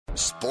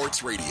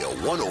Sports Radio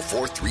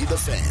 104.3 The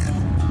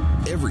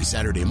Fan. Every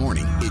Saturday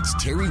morning, it's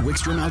Terry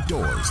Wickstrom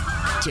Outdoors.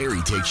 Terry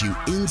takes you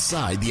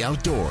inside the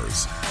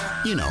outdoors.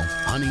 You know,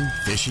 hunting,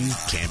 fishing,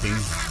 camping.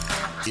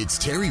 It's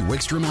Terry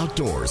Wickstrom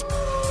Outdoors.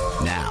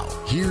 Now,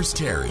 here's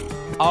Terry.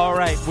 All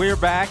right, we're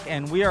back,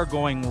 and we are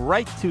going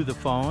right to the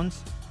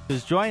phones.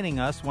 Is joining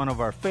us one of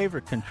our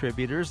favorite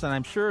contributors, and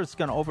I'm sure it's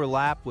going to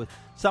overlap with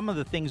some of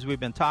the things we've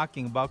been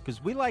talking about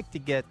because we like to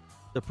get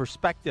the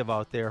perspective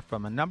out there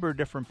from a number of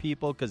different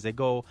people because they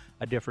go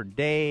a different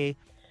day,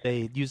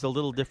 they use a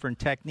little different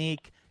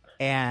technique,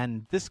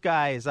 and this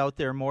guy is out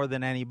there more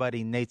than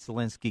anybody. Nate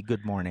Zielinski,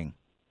 good morning.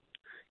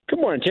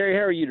 Good morning, Terry.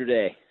 How are you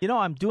today? You know,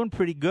 I'm doing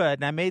pretty good,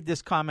 and I made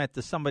this comment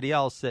to somebody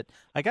else that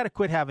I got to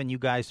quit having you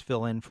guys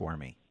fill in for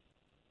me.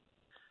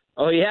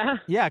 Oh, yeah?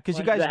 Yeah, because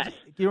you guys,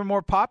 you're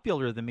more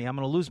popular than me. I'm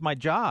going to lose my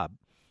job.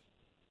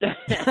 Oh,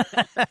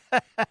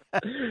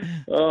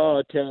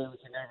 Terry, we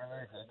can never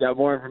lose. You've got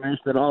more information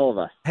than all of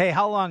us. Hey,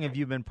 how long have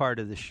you been part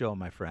of the show,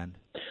 my friend?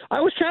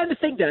 I was trying to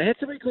think that. I had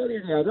somebody call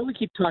in here. I know we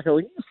keep talking.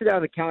 When you sit down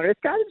on the counter, it's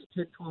got to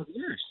be 10, 12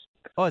 years.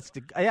 Oh, it's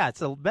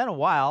been a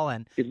while.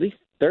 And at least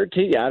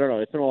 13? Yeah, I don't know.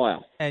 It's been a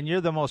while. And you're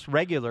the most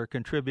regular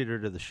contributor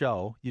to the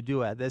show. You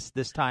do at this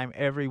time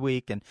every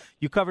week, and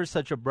you cover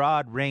such a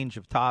broad range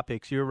of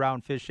topics,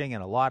 year-round fishing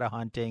and a lot of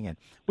hunting, and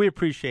we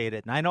appreciate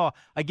it. And I know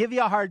I give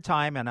you a hard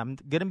time, and I'm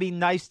going to be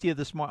nice to you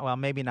this morning. Well,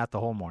 maybe not the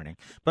whole morning,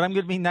 but I'm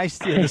going to be nice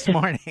to you this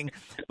morning.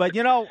 But,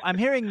 you know, I'm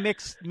hearing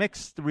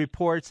mixed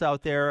reports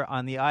out there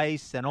on the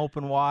ice and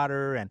open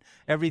water and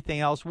everything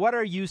else. What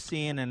are you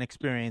seeing and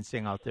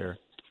experiencing out there?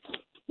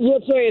 Well,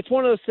 it's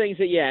one of those things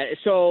that,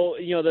 so,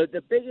 you know,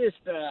 the biggest,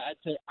 I'd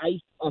say, ice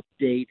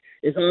update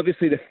is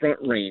obviously the Front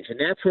Range, and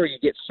that's where you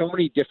get so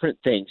many different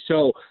things.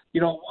 So,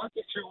 you know, walk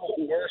you through what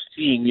we're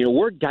seeing. You know,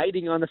 we're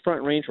guiding on the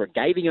Front Range, we're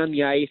guiding on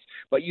the ice,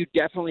 but you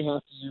definitely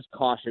have to use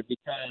caution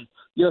because,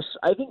 you know,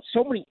 I think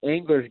so many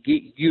anglers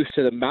get used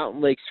to the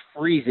mountain lakes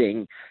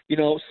freezing, you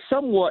know,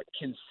 somewhat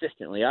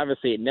consistently.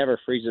 Obviously, it never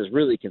freezes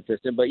really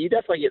consistent, but you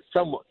definitely get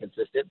somewhat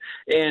consistent,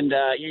 and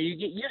you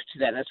get used to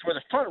that. That's where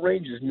the Front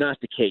Range is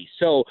not the case.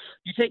 So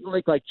you take a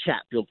lake like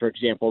Chatfield, for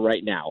example,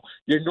 right now.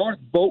 Your North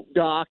Boat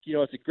Dock, you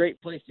know, it's a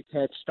great place to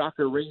catch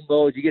stocker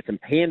rainbows. You get some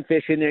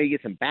panfish in there. You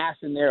get some bass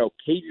in there,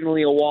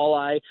 occasionally a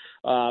walleye.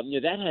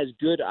 You know, that has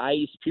good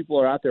ice. People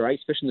are out there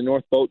ice fishing the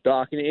North Boat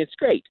Dock, and it's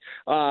great.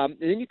 And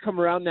then you come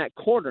around that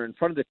corner in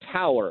front of the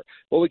tower,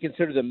 what we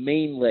consider the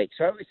main lake.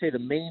 So I always say the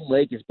main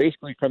lake is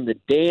basically from the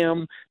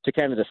dam to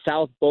kind of the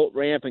south boat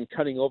ramp and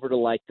cutting over to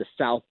like the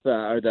south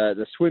or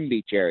the swim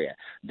beach area.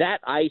 That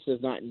ice is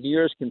not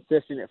near as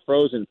consistent. It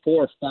froze in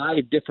 4 or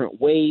 5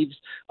 different waves.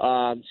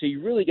 So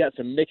you really got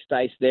some mixed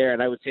ice there,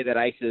 and I would say that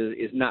ice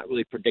is not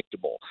really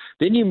predictable.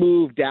 Then you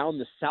move down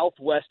the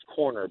southwest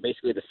corner,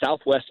 basically the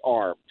southwest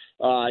arm.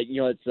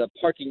 You know, it's the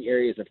parking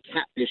areas of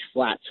Catfish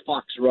Flats,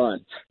 Fox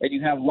Run, and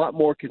you have a lot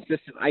more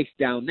consistent ice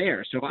down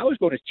there. So if I was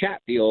going to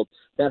Chatfield,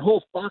 that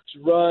whole Fox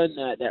Run,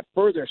 that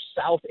further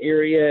south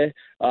area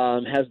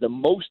has the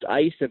most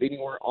ice of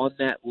anywhere on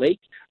that lake.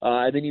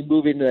 And then you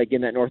move into,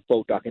 again, that North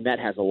Boat Dock, and that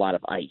has a lot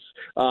of ice.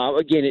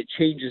 Again, it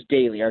changes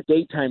daily. Our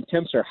daytime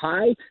temps are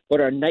high,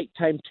 but our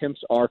nighttime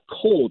temps are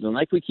cold. And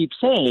like we keep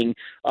saying,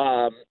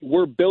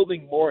 we're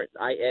building more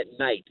at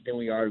night than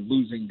we are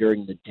losing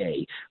during the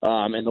day.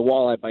 And the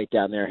walleye bite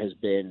down there has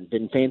been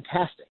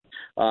fantastic.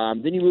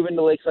 Then you move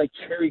into lakes like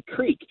Cherry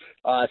Creek.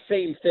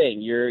 Same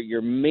thing.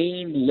 Your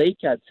main lake,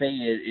 I'd say,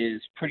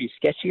 is pretty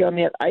sketchy on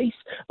that ice,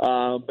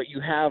 but you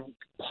have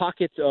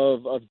pockets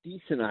of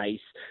decent ice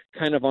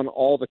kind of on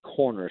all the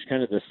corners.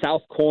 Kind of the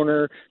south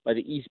corner by the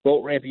east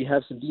boat ramp, you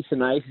have some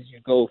decent ice as you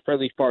go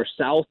fairly far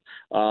south.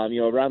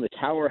 You know, around the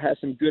tower has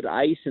some good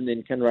ice, and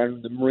then kind of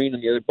around the marine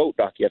and the other boat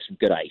dock, you have some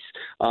good ice.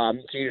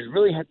 So you just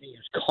really have to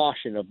use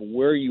caution of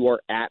where you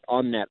are at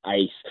on that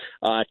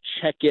ice.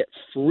 Check it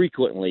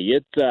frequently.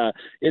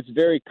 It's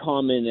very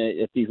common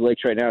at these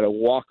lakes right now to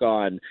walk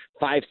on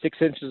 5-6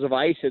 inches of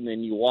ice, and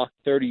then you walk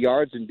 30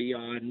 yards and be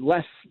on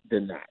less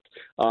than that.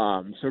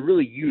 So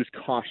really use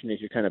caution as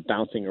you're kind of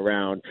bouncing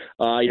around.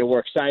 You know, we're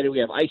excited. We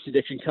have Ice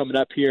Addiction coming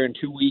up here in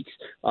 2 weeks,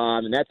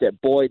 and that's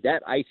at Boyd.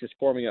 That ice is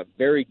forming up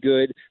very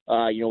good.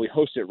 You know, we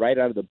host it right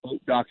out of the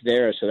boat dock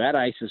there, so that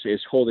ice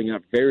is holding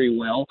up very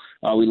well.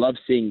 We love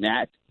seeing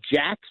that.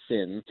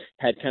 Jackson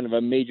had kind of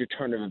a major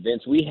turn of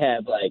events. We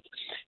had like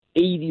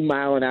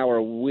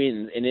 80-mile-an-hour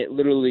winds, and it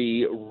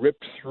literally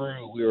ripped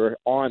through. We were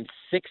on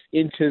 6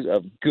 inches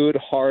of good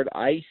hard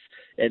ice,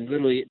 and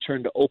literally it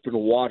turned to open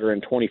water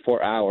in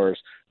 24 hours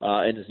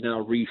and is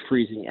now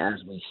refreezing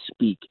as we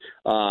speak.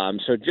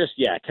 So just,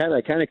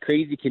 kind of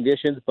crazy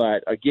conditions.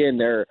 But, again,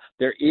 there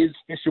is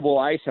fishable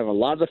ice on a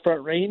lot of the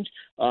Front Range,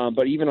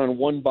 but even on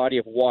one body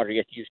of water, you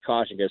have to use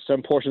caution because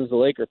some portions of the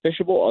lake are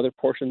fishable, other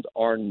portions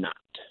are not.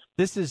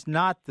 This is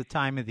not the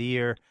time of the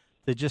year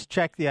to just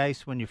check the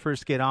ice when you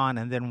first get on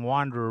and then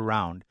wander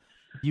around.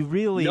 You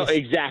really no,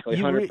 exactly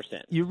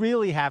 100%. You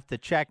really have to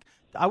check.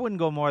 I wouldn't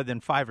go more than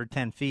 5 or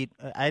 10 feet.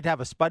 I'd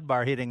have a spud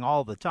bar hitting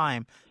all the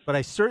time, but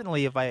I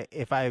certainly,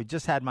 if I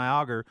just had my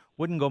auger,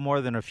 wouldn't go more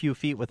than a few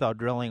feet without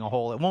drilling a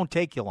hole. It won't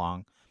take you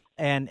long,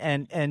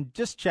 and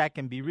just check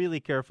and be really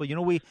careful. You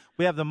know, we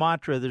have the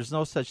mantra, there's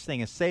no such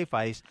thing as safe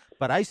ice,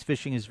 but ice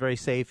fishing is very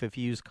safe if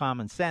you use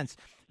common sense.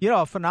 You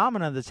know, a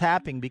phenomenon that's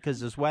happening because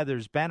this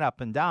weather's been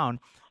up and down,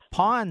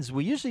 ponds,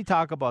 we usually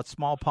talk about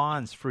small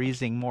ponds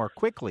freezing more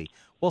quickly.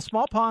 Well,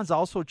 small ponds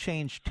also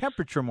change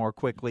temperature more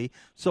quickly.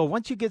 So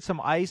once you get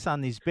some ice on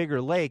these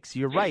bigger lakes,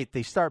 you're right,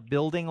 they start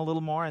building a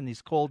little more in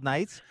these cold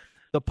nights.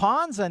 The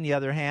ponds, on the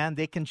other hand,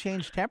 they can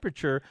change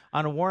temperature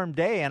on a warm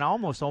day and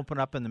almost open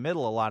up in the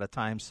middle a lot of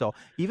times. So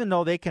even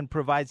though they can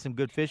provide some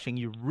good fishing,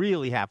 you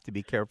really have to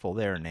be careful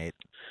there, Nate.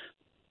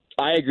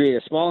 I agree.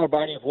 A smaller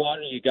body of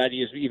water, you got to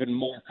use even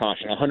more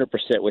caution. 100%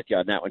 with you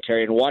on that one,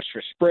 Terry. And watch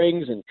for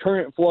springs and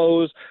current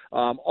flows.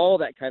 All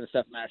that kind of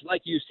stuff matters.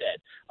 Like you said,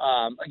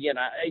 again,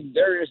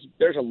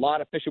 there's a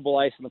lot of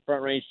fishable ice in the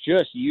Front Range.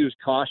 Just use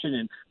caution,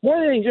 and more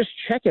than anything, just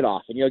check it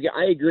often. You know,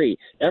 I agree.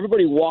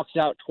 Everybody walks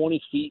out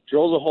 20 feet,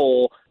 drills a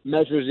hole,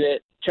 measures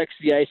it, checks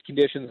the ice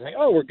conditions, and say,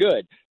 oh, we're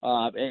good.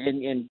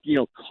 And you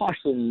know,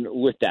 caution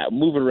with that.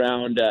 Move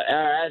around.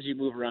 As you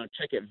move around,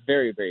 check it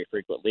very, very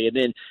frequently. And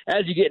then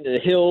as you get into the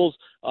hills,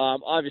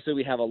 obviously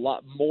we have a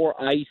lot more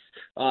ice.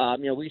 You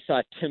know, we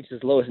saw temps as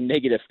low as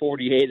negative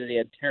 48 in the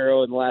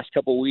Antero in the last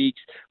couple of weeks.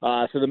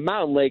 So the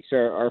mountain lakes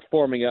are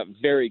forming up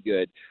very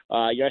good.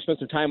 You know, I spent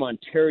some time on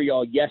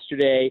Tarryall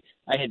yesterday.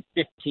 I had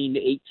 15 to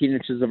 18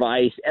 inches of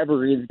ice.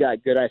 Evergreen's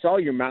got good ice. All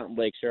your mountain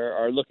lakes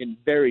are looking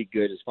very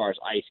good as far as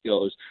ice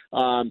goes.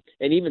 And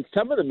even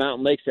some of the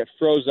mountain lakes that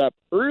froze up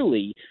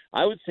early,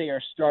 I would say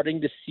are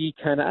starting to see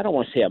kind of, I don't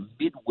want to say a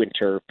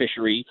midwinter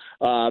fishery,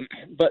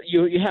 but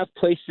you have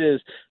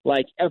places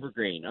like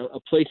Evergreen, a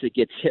place that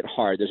gets hit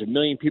hard. There's 1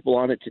 million people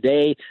on it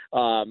today.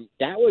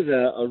 That was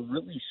a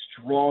really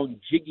strong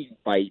jigging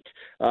bite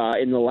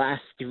in the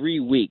last 3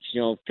 weeks.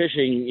 You know,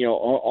 fishing, you know,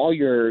 all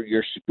your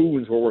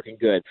spoons were working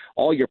good.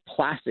 All your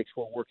plastics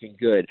were working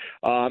good.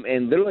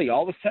 And literally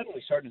all of a sudden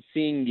we started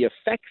seeing the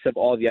effects of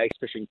all the ice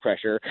fishing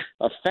pressure,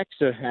 effects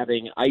of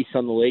having ice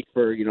on the lake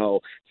for,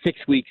 6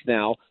 weeks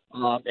now.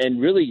 And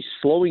really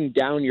slowing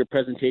down your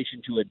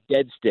presentation to a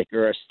dead stick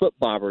or a slip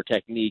bobber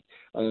technique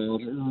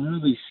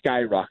really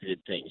skyrocketed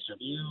things. So if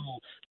you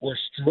were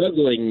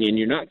struggling and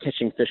you're not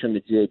catching fish on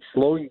the jig,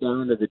 slowing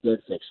down to the dead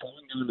stick,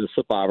 slowing down to the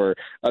slip bobber,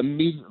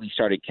 immediately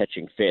started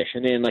catching fish.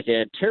 And then like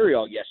at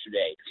Tarryall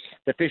yesterday,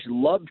 the fish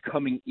loved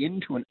coming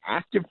into an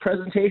active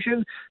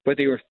presentation, but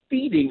they were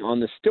feeding on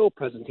the still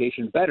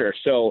presentation better.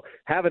 So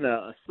having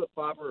a slip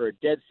bobber or a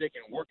dead stick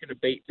and working a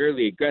bait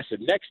fairly aggressive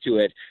next to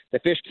it, the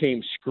fish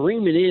came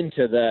screaming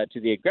into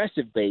the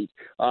aggressive bait,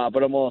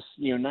 but almost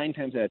 9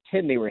 times out of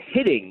 10 they were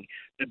hitting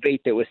the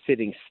bait that was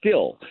sitting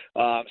still.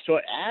 So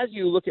as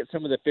you look at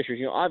some of the fishers,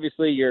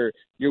 obviously your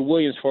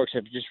Williams Forks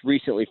have just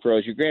recently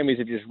froze, your Grammys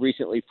have just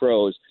recently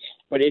froze,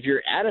 but if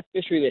you're at a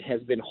fishery that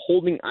has been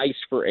holding ice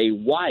for a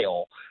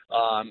while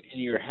and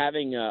you're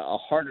having a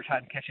harder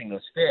time catching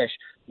those fish,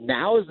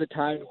 now is the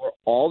time where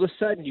all of a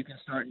sudden you can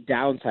start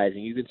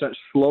downsizing. You can start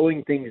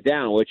slowing things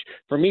down, which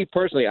for me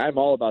personally, I'm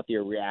all about the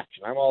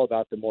reaction. I'm all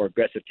about the more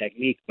aggressive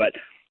technique. But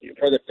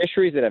for the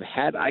fisheries that have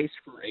had ice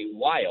for a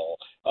while,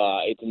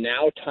 it's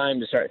now time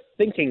to start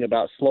thinking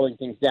about slowing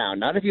things down.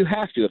 Not if you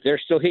have to. If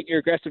they're still hitting your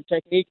aggressive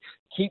technique,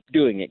 keep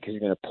doing it because you're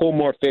going to pull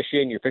more fish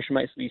in. Your fish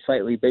might be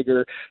slightly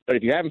bigger. But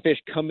if you're having fish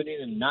coming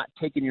in and not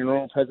taking your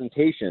normal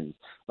presentations,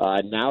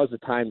 now is the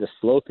time to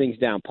slow things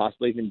down,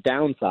 possibly even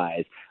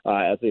downsize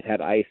as they've had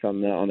ice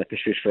on the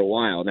fisheries for a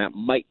while. And that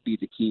might be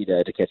the key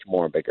to catch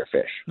more and bigger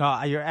fish.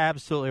 No, you're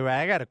absolutely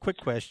right. I got a quick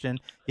question.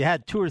 You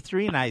had 2 or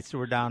 3 nights that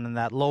were down in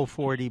that low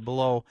 40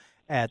 below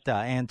at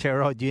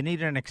Antero. Do you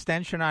need an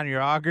extension on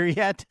your auger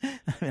yet?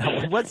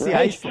 What's the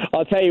ice?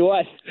 I'll tell you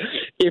what.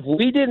 If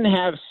we didn't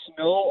have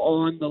snow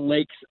on the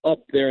lakes up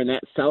there in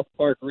that South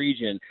Park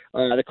region,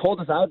 the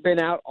coldest I've been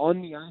out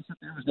on the ice up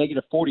there was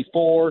negative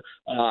 44.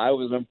 I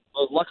was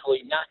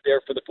luckily not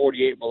there for the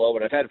 48 below,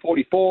 but I've had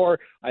 44.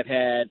 I've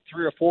had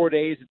 3 or 4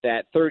 days at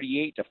that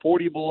 38 to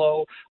 40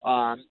 below.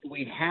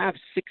 We have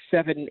 6,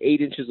 7,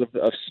 8 inches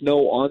of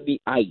snow on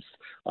the ice.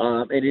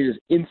 And it is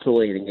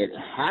insulating it.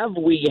 Have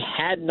we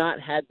had not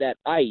had that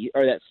ice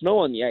or that snow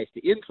on the ice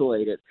to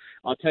insulate it,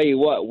 I'll tell you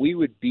what, we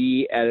would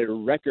be at a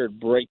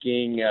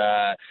record-breaking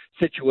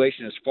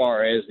situation as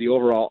far as the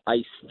overall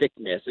ice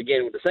thickness.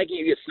 Again, the second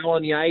you get snow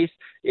on the ice,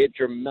 it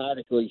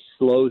dramatically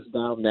slows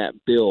down that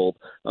build.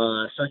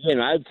 So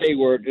again, I'd say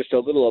we're just a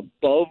little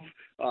above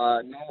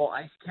normal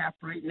ice cap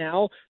right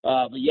now.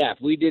 But yeah,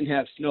 if we didn't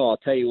have snow, I'll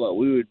tell you what,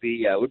 we would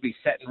be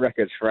setting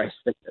records for ice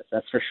thickness.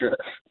 That's for sure.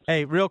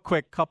 Hey, real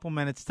quick, couple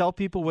minutes. Tell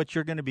people what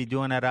you're going to be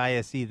doing at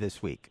ISE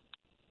this week.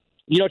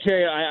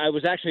 Terry, I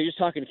was actually just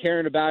talking to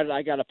Karen about it.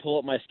 I got to pull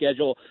up my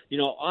schedule.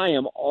 I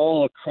am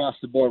all across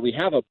the board. We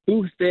have a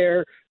booth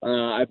there.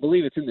 I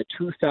believe it's in the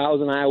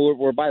 2000 aisle.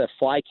 We're by the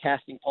fly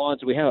casting pond,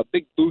 so we have a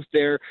big booth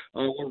there.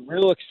 We're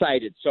real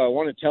excited. So I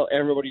want to tell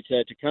everybody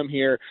to come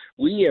here.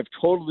 We have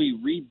totally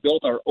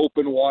rebuilt our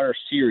open water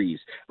series.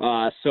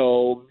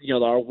 So,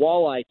 our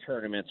walleye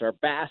tournaments, our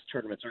bass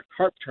tournaments, our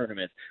carp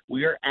tournaments.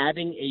 We are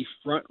adding a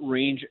Front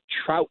Range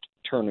trout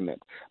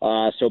tournament.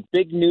 So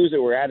big news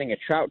that we're adding a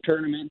trout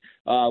tournament.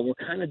 We're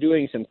kind of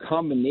doing some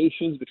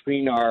combinations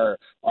between our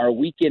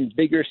weekend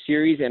bigger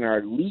series and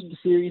our league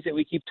series that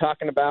we keep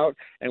talking about,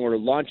 and we're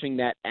launching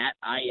that at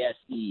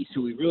ISE.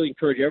 So we really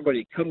encourage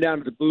everybody to come down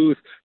to the booth,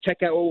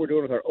 check out what we're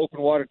doing with our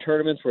open water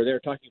tournaments where they're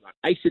talking about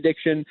ice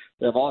addiction.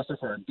 We have also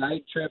for our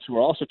guide trips,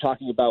 we're also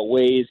talking about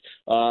ways,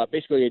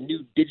 basically a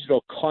new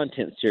digital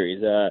content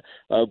series.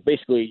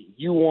 Basically,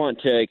 you want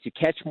to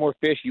catch more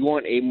fish, you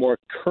want a more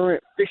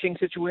current fishing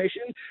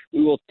situation,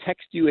 we will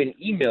text you and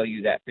email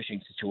you that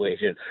fishing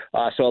situation.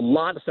 So a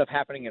lot of stuff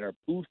happening in our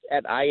booth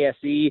at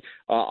ISE.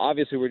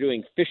 Obviously, we're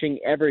doing fishing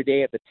every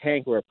day at the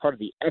tank. We're a part of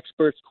the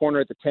experts corner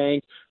at the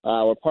tank.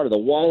 We're part of the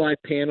walleye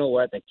panel.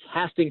 We're at the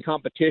casting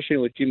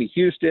competition with Jimmy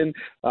Houston,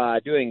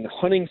 doing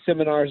hunting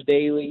seminars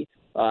daily.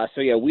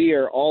 So, yeah, we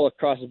are all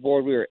across the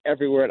board. We are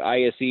everywhere at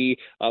ISE.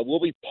 We'll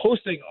be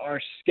posting our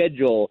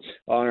schedule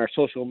on our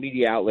social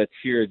media outlets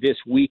here this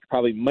week,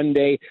 probably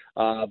Monday.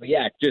 But,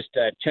 yeah, just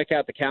check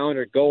out the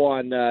calendar. Go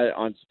on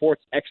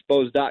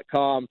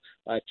sportsexpos.com.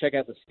 Check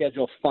out the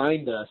schedule.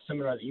 Find the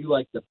seminar that you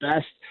like the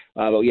best.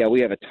 But, yeah,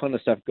 we have a ton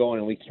of stuff going,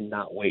 and we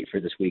cannot wait for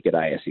this week at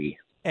ISE.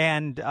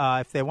 And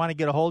if they want to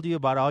get a hold of you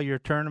about all your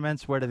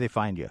tournaments, where do they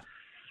find you?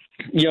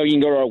 You can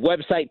go to our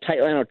website,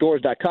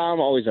 tightlineoutdoors.com.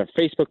 Always our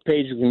Facebook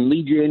page. We can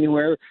lead you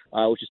anywhere,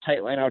 which is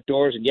Tightline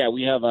Outdoors. And, yeah,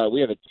 we have a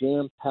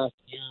jam-packed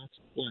year.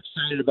 We're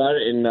excited about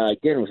it. And,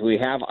 again, we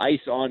have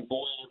ice on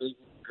board.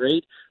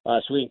 Great.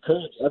 So we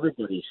encourage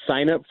everybody,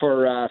 sign up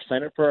for our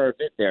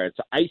event there. It's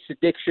Ice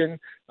Addiction.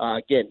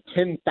 Again,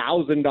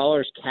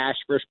 $10,000 cash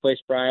first place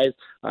prize.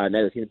 And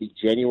that is going to be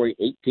January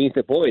 18th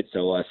at Boyd.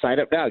 So sign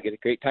up now. Get a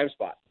great time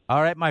spot.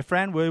 All right, my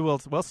friend.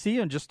 We'll see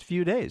you in just a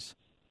few days.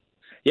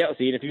 Yeah, we'll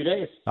see you in a few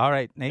days. All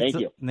right. Thank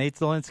you. Nate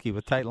Zielinski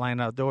with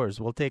Tightline Outdoors.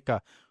 We'll take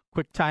a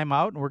quick time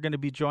out, and we're going to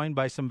be joined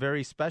by some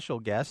very special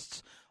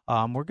guests.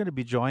 We're going to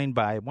be joined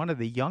by one of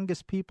the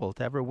youngest people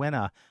to ever win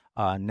a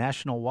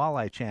National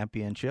Walleye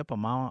Championship,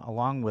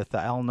 along with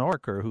Al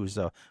Noriker, who's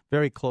a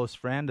very close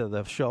friend of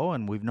the show,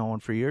 and we've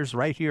known for years,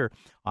 right here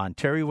on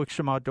Terry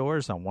Wickstrom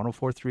Outdoors on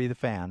 104.3 The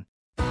Fan.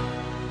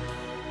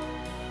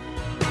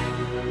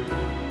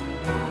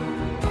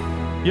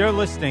 You're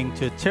listening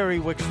to Terry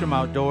Wickstrom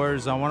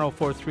Outdoors on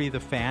 104.3 The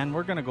Fan.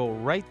 We're going to go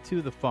right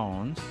to the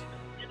phones.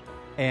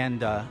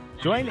 And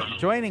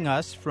joining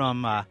us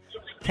from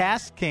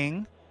Cask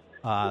King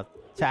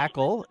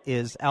Tackle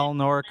is Al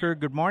Noriker.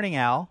 Good morning,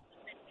 Al.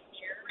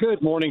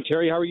 Good morning,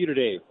 Terry. How are you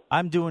today?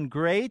 I'm doing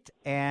great.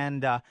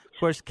 And, of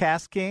course,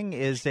 Cask King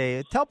is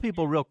tell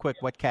people real quick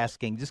what Cask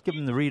King, just give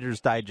them the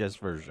Reader's Digest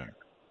version.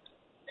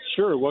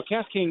 Sure. Well,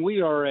 Cask King,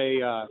 we are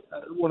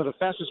one of the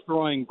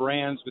fastest-growing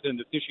brands within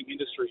the fishing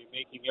industry,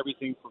 making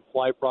everything from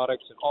fly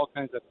products and all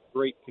kinds of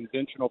great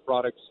conventional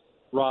products,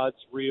 rods,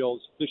 reels,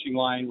 fishing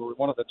line. We're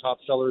one of the top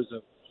sellers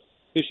of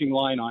fishing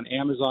line on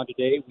Amazon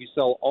today. We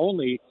sell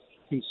only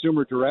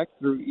consumer direct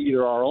through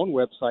either our own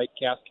website,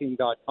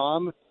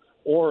 CaskKing.com,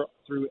 or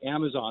through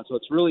Amazon. So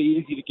it's really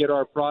easy to get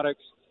our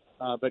products,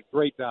 but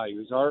great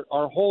values. Our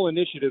whole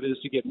initiative is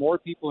to get more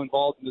people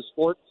involved in the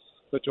sport,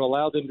 but to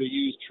allow them to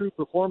use true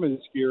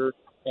performance gear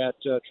at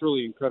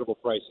truly incredible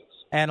prices.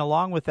 And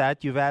along with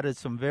that, you've added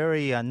some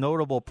very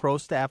notable pro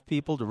staff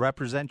people to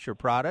represent your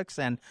products,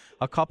 and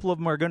a couple of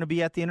them are going to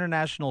be at the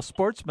International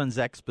Sportsman's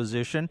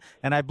Exposition,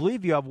 and I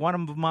believe you have one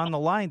of them on the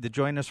line to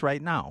join us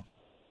right now.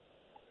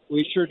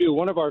 We sure do.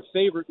 One of our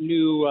favorite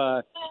new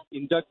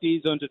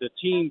inductees onto the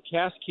Team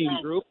Cask King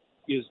group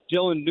is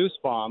Dylan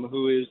Nussbaum,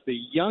 who is the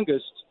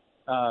youngest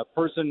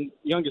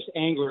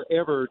angler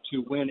ever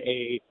to win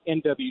a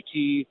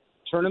NWT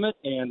tournament,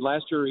 and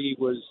last year he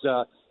was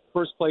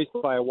first place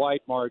by a wide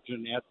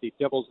margin at the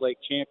Devil's Lake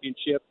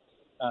Championship.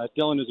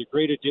 Dylan is a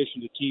great addition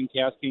to Team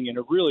Cask King and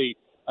a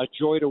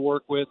joy to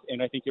work with,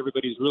 and I think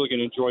everybody's really going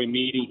to enjoy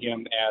meeting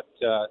him at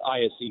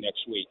ISE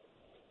next week.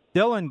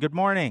 Dylan, good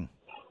morning.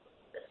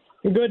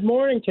 Good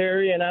morning,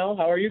 Terry and Al.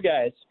 How are you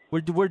guys?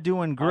 We're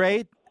doing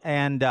great.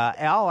 And,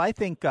 Al, I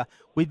think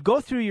we'd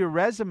go through your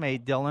resume,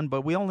 Dylan,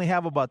 but we only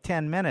have about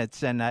 10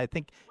 minutes. And I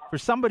think for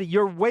somebody,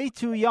 you're way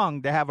too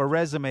young to have a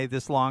resume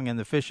this long in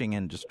the fishing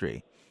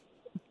industry.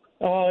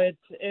 Oh,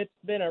 it's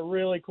been a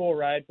really cool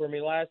ride for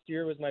me. Last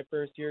year was my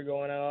first year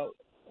going out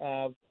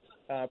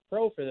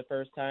pro for the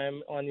first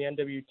time on the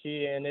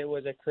NWT, and it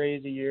was a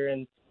crazy year.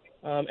 And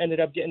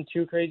ended up getting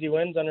 2 crazy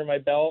wins under my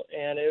belt,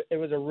 and it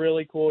was a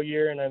really cool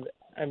year, and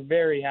I'm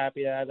very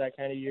happy to have that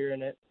kind of year,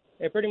 and it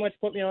pretty much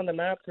put me on the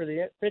map for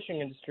the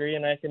fishing industry,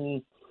 and I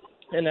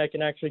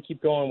can actually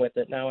keep going with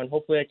it now, and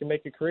hopefully I can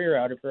make a career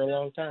out of it for a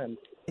long time.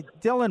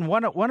 Dylan,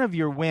 one of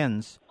your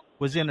wins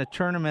was in a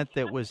tournament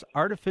that was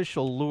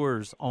artificial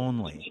lures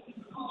only,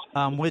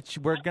 which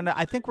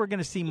I think we're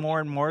gonna see more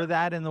and more of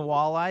that in the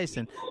walleyes,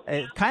 and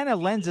it kind of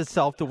lends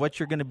itself to what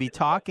you're going to be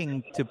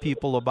talking to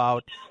people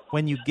about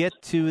when you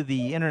get to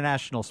the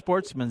International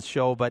Sportsman's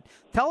Show. But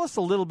tell us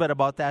a little bit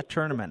about that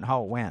tournament and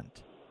how it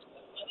went.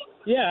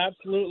 Yeah,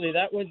 absolutely.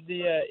 That was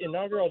the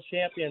inaugural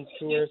Champions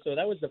Tour, so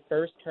that was the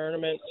first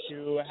tournament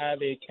to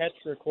have a catch,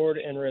 record,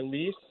 and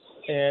release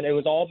and it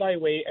was all by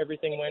weight.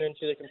 Everything went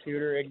into the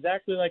computer,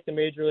 exactly like the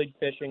Major League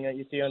Fishing that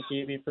you see on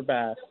TV for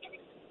bass.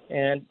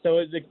 And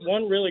so the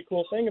one really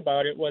cool thing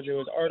about it was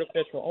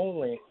artificial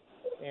only.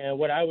 And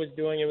what I was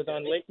doing, it was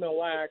on Lake Mille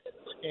Lacs,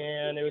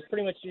 and it was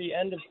pretty much the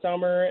end of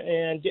summer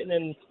and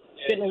getting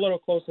a little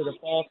closer to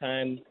fall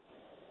time.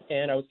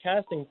 And I was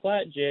casting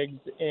flat jigs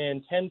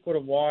in 10 foot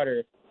of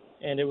water,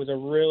 and it was a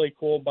really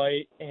cool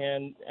bite.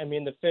 And I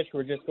mean, the fish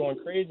were just going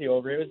crazy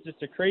over it. It was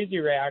just a crazy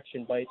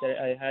reaction bite that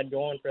I had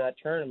going for that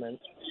tournament.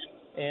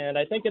 And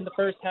I think in the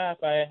first half,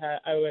 I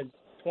was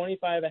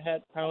 25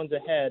 pounds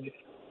ahead.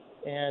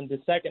 And the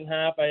second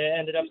half, I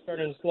ended up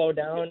starting to slow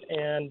down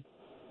and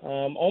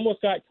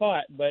almost got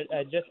caught, but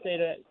I just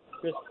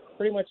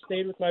pretty much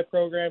stayed with my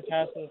program,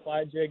 casting the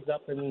flat jigs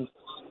up, and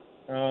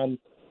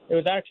it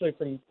was actually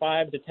from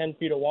 5 to 10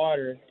 feet of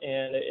water,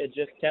 and it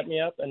just kept me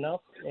up enough,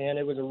 and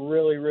it was a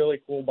really,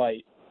 really cool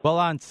bite. Well,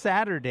 on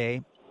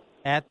Saturday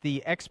at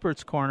the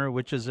Experts Corner,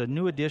 which is a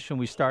new addition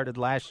we started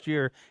last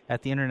year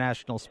at the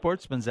International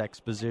Sportsman's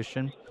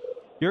Exposition,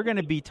 you're going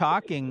to be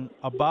talking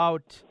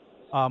about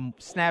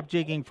snap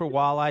jigging for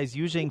walleyes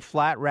using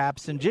flat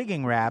wraps and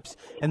jigging wraps.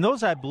 And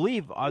those, I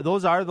believe, are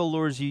the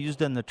lures you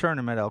used in the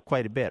tournament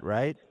quite a bit,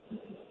 right?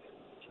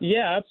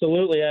 Yeah,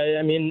 absolutely.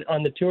 I mean,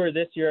 on the tour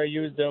this year, I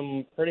used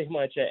them pretty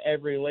much at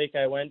every lake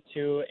I went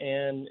to,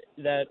 and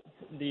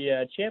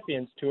the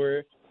Champions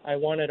Tour, I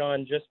won it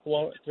on just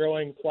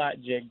throwing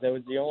flat jigs. That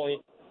was the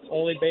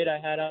only bait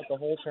I had out the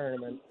whole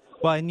tournament.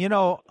 Well, and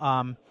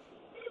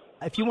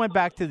if you went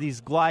back to these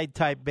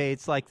glide-type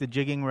baits like the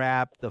jigging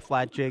wrap, the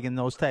flat jig, and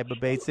those type of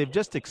baits, they've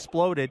just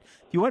exploded.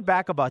 If you went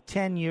back about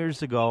 10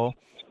 years ago,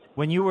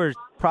 when you were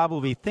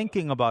probably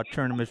thinking about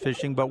tournament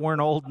fishing but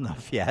weren't old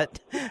enough yet,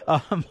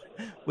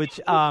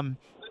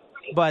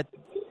 but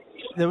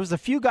there was a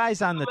few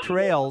guys on the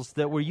trails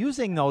that were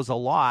using those a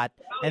lot,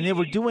 and they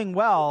were doing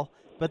well,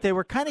 but they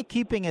were kind of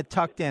keeping it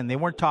tucked in. They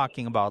weren't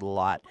talking about it a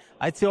lot.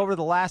 I'd say over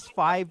the last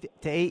 5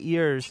 to 8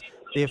 years,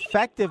 the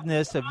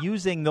effectiveness of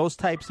using those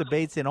types of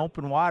baits in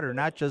open water,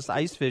 not just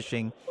ice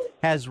fishing,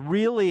 has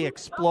really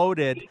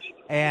exploded,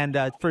 and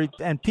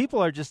people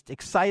are just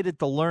excited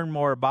to learn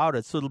more about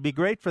it. So it'll be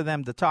great for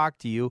them to talk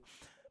to you.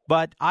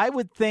 But I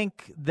would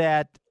think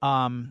that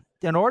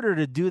in order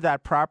to do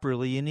that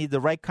properly, you need the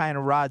right kind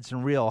of rods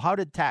and reel. How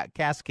did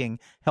Casking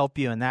help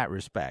you in that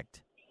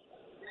respect?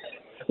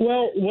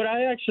 Well, what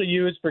I actually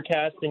use for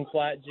casting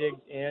flat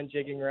jigs and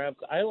jigging wraps,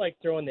 I like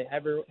throwing the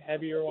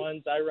heavier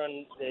ones. I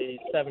run a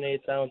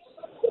 7/8 ounce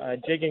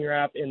jigging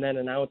wrap and then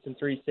an ounce and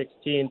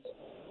 3/16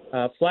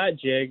 flat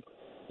jig.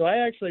 So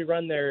I actually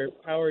run their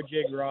power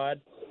jig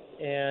rod,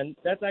 and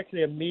that's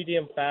actually a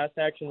medium fast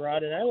action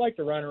rod, and I like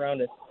to run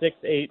around a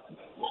 6/8,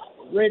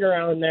 right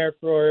around there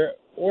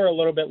or a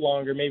little bit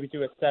longer, maybe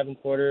to a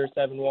 7-footer,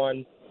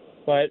 7/1.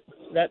 But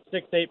that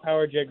 6/8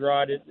 power jig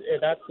rod,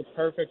 that's the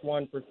perfect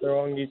one for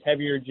throwing these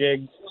heavier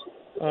jigs.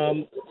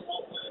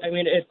 I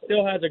mean, it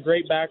still has a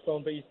great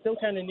backbone, but you still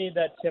kind of need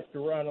that tip to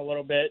run a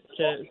little bit,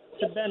 to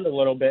bend a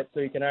little bit, so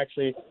you can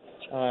actually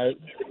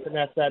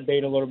finesse that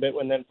bait a little bit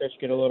when them fish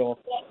get a little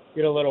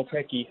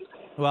picky.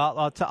 Well,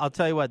 I'll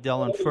tell you what,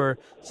 Dylan, for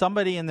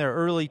somebody in their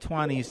early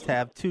 20s to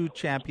have 2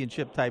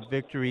 championship-type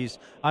victories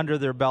under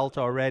their belt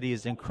already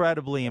is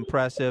incredibly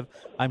impressive.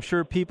 I'm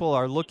sure people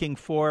are looking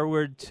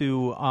forward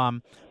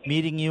to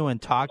meeting you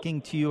and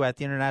talking to you at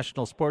the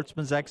International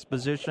Sportsman's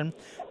Exposition.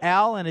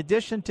 Al, in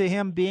addition to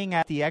him being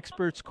at the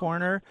Experts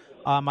Corner,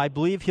 I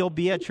believe he'll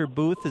be at your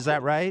booth. Is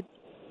that right?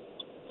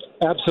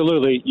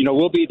 Absolutely.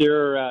 We'll be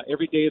there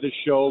every day of the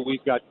show.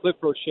 We've got Cliff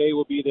Roche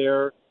will be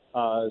there.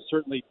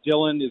 Certainly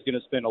Dylan is going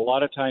to spend a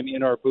lot of time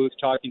in our booth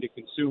talking to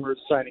consumers,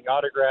 signing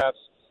autographs,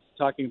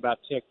 talking about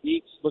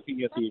techniques,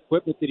 looking at the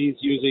equipment that he's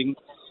using.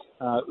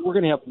 We're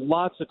going to have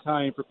lots of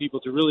time for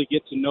people to really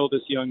get to know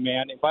this young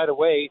man. And by the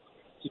way,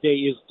 today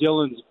is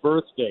Dylan's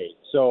birthday.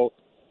 So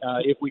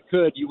if we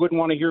could, you wouldn't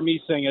want to hear me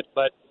sing it,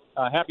 but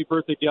happy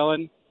birthday,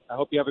 Dylan. I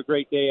hope you have a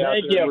great day out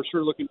there. We're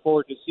sure looking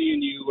forward to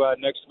seeing you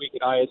next week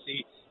at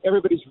ISE.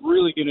 Everybody's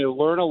really going to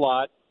learn a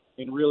lot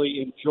and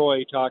really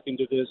enjoy talking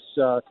to this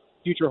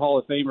future Hall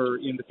of Famer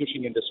in the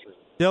fishing industry.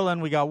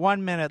 Dylan, we got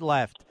 1 minute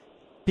left.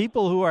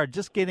 People who are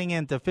just getting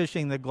into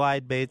fishing the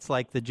glide baits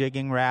like the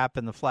jigging wrap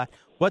and the flat,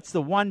 what's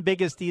the one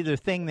biggest either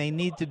thing they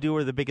need to do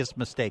or the biggest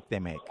mistake they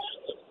make?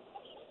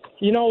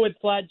 With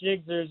flat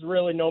jigs, there's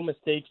really no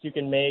mistakes you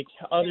can make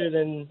other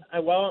than,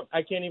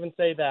 I can't even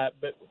say that,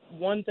 but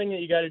one thing that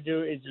you got to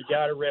do is you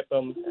got to rip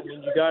them. I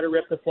mean, you got to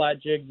rip the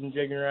flat jigs and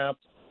jigging wraps.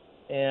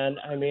 And,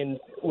 I mean,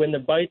 when the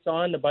bite's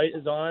on, the bite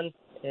is on.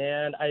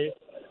 And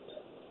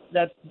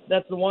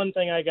that's the one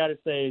thing I got to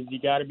say is you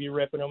got to be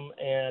ripping them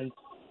and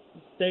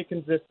stay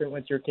consistent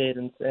with your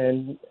cadence,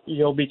 and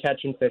you'll be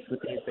catching fish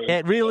with these baits.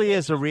 It really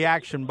is a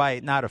reaction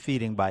bite, not a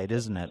feeding bite,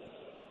 isn't it?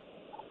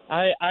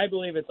 I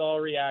believe it's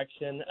all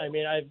reaction. I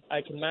mean,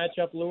 I can match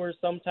up lures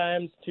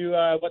sometimes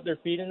to what they're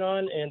feeding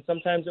on, and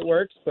sometimes it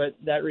works, but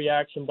that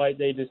reaction bite,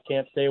 they just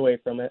can't stay away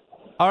from it.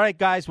 All right,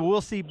 guys, well,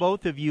 we'll see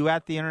both of you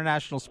at the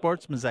International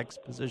Sportsman's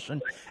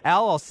Exposition.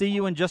 Al, I'll see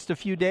you in just a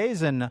few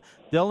days, and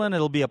Dylan,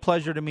 it'll be a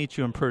pleasure to meet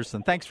you in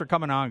person. Thanks for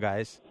coming on,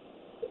 guys.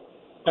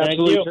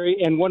 Absolutely, Terry.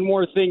 And one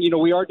more thing,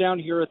 we are down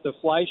here at the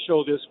Fly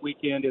Show this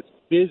weekend. It's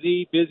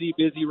busy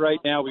right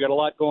now. We got a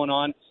lot going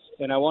on,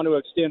 and I want to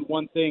extend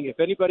one thing.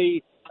 If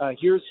anybody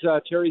hears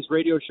Terry's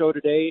radio show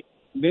today,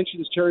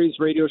 mentions Terry's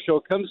radio show,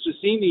 comes to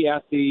see me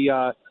at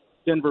the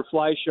Denver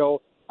Fly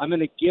Show, I'm going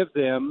to give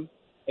them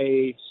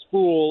a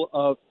spool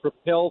of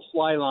Propel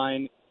Fly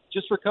Line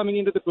just for coming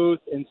into the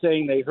booth and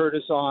saying they heard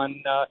us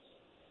on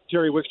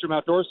Terry Wickstrom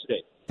Outdoors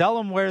today. Tell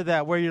them where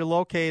you're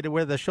located,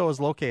 where the show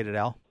is located,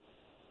 Al.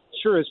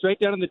 Sure, it's right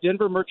down in the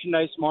Denver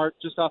Merchandise Mart,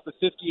 just off of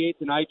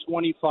 58th and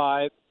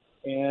I-25.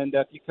 And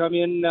if you come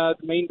in the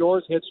main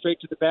doors, head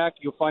straight to the back,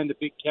 you'll find the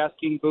big Cast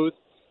King booth.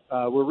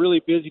 We're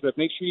really busy, but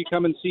make sure you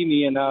come and see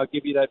me, and I'll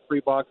give you that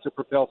free box of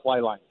Propel Fly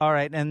Line. All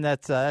right, and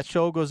that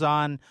show goes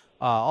on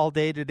all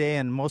day today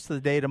and most of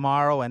the day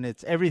tomorrow, and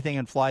it's everything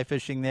in fly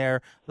fishing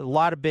there. A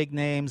lot of big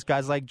names,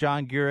 guys like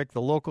John Gurick,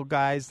 the local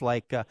guys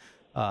like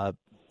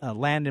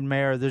Landon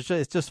Mayer.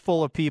 It's just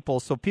full of people,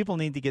 so people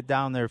need to get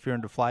down there if you're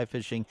into fly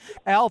fishing.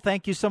 Al,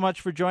 thank you so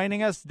much for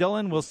joining us.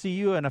 Dylan, we'll see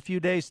you in a few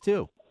days,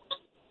 too.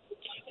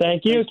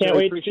 Thank you. Can't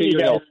wait to see you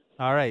guys. Help.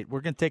 All right,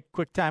 we're going to take a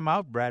quick time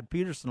out. Brad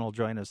Peterson will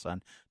join us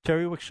on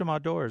Terry Wickstrom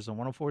Outdoors on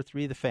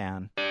 104.3 The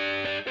Fan.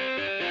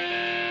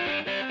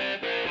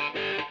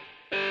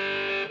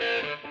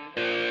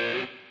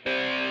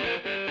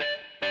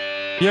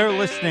 You're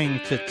listening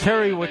to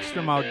Terry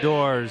Wickstrom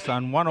Outdoors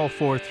on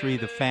 104.3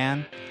 The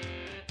Fan.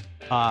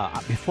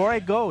 Before I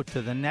go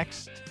to the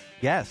next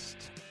guest,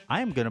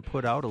 I am going to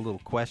put out a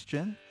little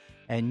question,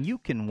 and you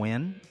can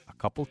win a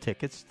couple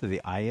tickets to the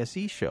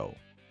ISE show.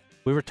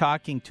 We were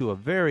talking to a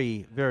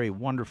very, very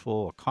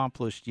wonderful,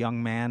 accomplished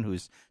young man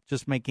who's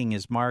just making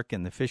his mark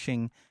in the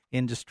fishing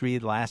industry.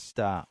 Last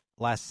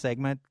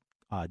segment,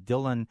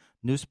 Dylan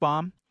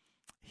Nussbaum.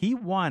 He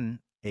won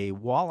a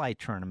walleye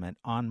tournament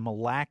on Mille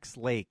Lacs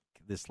Lake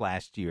this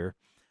last year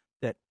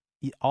that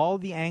all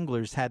the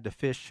anglers had to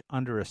fish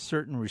under a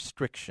certain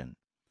restriction.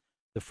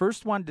 The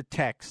first one to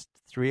text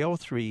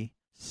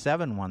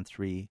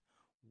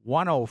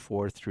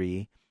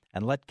 303-713-1043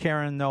 and let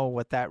Karen know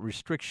what that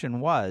restriction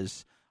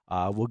was.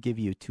 We'll give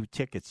you 2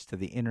 tickets to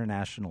the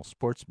International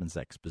Sportsman's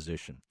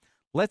Exposition.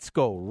 Let's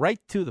go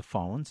right to the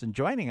phones. And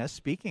joining us,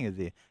 speaking of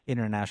the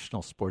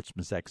International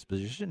Sportsman's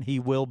Exposition, he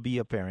will be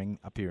appearing.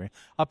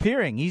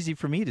 Easy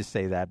for me to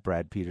say that,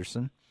 Brad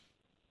Peterson.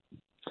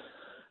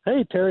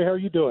 Hey, Terry, how are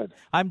you doing?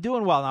 I'm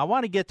doing well. Now, I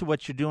want to get to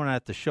what you're doing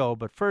at the show,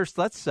 but first,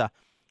 let's.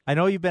 I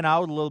know you've been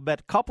out a little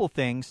bit. Couple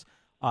things.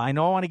 I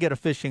know I want to get a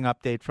fishing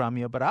update from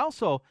you, but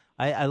also,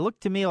 I looked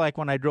to me like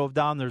when I drove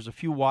down, there's a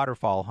few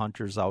waterfowl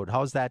hunters out.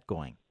 How's that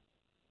going?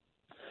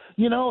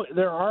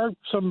 There are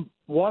some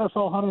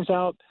waterfowl hunters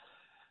out.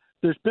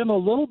 There's been a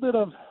little bit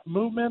of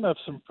movement of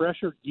some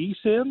fresher geese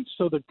in,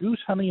 so the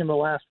goose hunting in the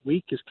last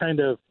week has kind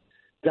of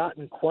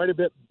gotten quite a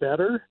bit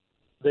better.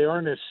 They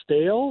aren't as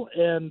stale,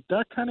 and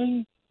duck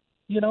hunting,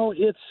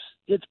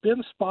 it's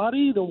been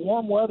spotty. The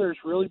warm weather's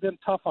really been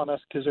tough on us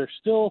because there's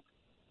still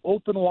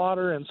open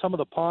water in some of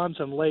the ponds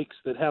and lakes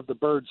that have the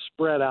birds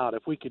spread out.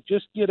 If we could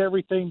just get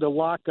everything to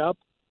lock up,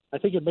 I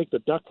think it'd make the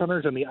duck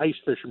hunters and the ice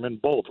fishermen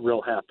both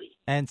real happy.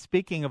 And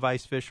speaking of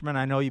ice fishermen,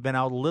 I know you've been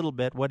out a little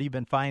bit. What have you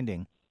been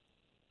finding?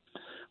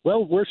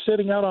 Well, we're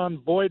sitting out on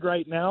Boyd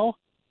right now,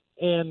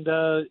 and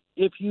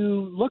if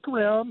you look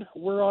around,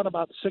 we're on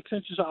about 6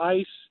 inches of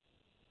ice.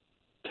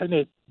 Kind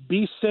of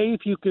be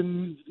safe. You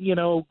can,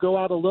 go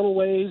out a little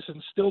ways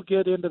and still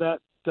get into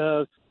that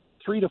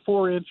 3 to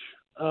 4 inch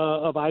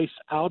of ice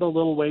out a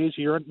little ways.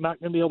 You're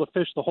not going to be able to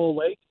fish the whole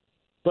lake.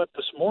 But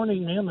this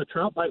morning, man, the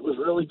trout bite was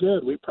really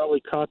good. We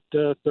probably caught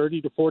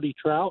 30 to 40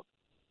 trout.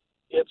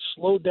 It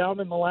slowed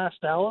down in the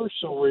last hour,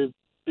 so we've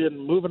been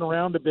moving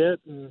around a bit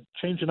and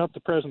changing up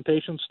the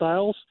presentation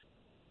styles.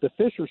 The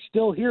fish are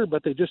still here,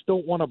 but they just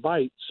don't want to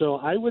bite. So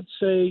I would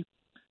say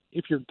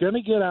if you're going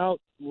to get out,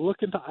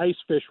 looking to ice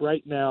fish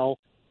right now,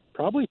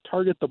 probably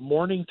target the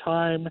morning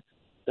time.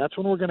 That's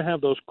when we're going to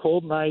have those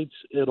cold nights.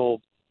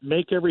 It'll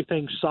make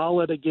everything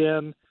solid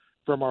again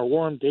from our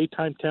warm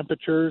daytime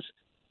temperatures.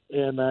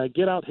 And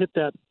get out, hit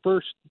that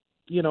first,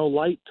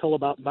 light till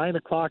about 9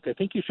 o'clock. I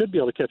think you should be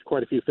able to catch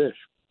quite a few fish.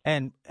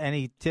 And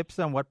any tips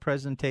on what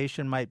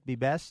presentation might be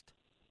best?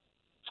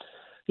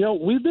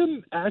 We've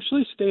been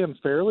actually staying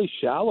fairly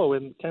shallow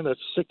in kind of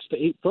 6 to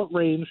 8 foot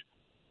range,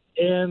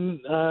 and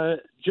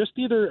just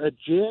either a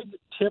jig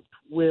tipped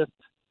with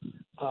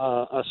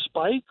a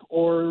spike,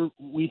 or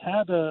we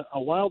had a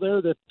while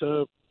there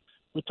that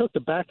we took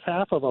the back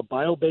half of a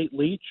biobait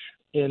leech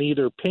in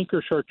either pink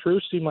or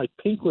chartreuse. Seemed like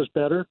pink was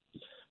better.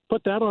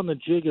 Put that on the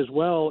jig as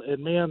well,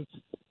 and man,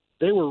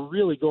 they were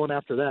really going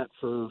after that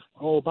for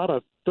about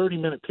a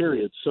 30-minute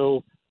period.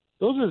 So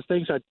those are the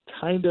things I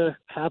kind of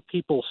have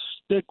people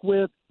stick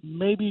with.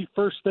 maybe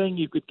first thing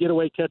you could get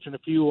away catching a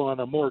few on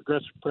a more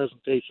aggressive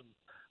presentation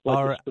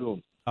like a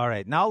spoon. All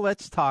right. Now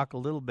let's talk a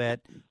little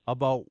bit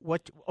about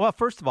well,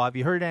 first of all, have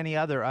you heard any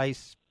other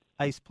ice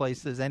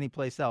places, any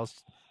place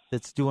else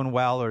that's doing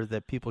well or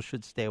that people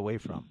should stay away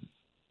from?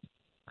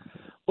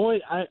 Boy,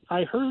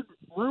 I heard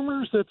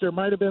rumors that there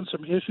might have been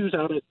some issues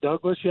out at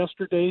Douglas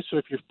yesterday. So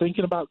if you're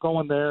thinking about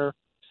going there,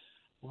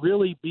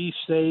 really be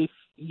safe.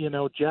 You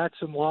know,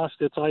 Jackson lost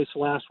its ice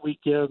last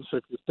weekend. So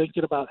if you're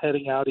thinking about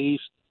heading out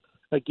east,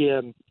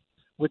 again,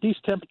 with these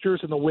temperatures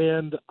and the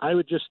wind, I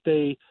would just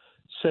say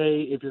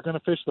if you're going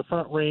to fish the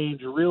Front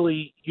Range,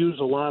 really use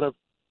a lot of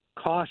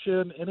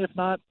caution. And if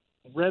not,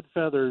 Red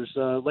Feathers,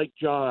 Lake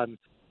John,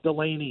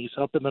 Delaney's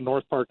up in the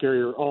North Park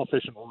area are all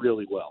fishing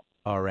really well.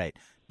 All right.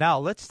 Now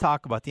let's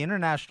talk about the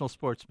International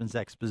Sportsman's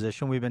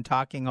Exposition. We've been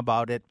talking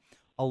about it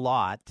a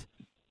lot,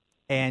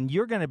 and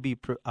you're going to be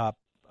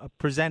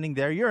presenting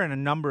there. You're in a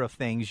number of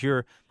things.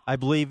 I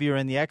believe you're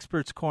in the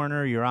Experts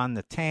Corner. You're on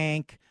the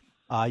tank.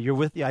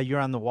 You're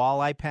on the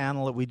walleye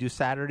panel that we do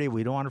Saturday.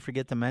 We don't want to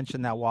forget to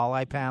mention that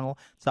walleye panel.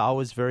 It's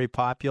always very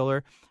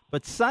popular.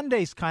 But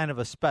Sunday's kind of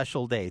a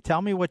special day.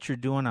 Tell me what you're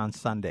doing on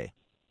Sunday.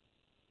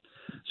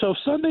 So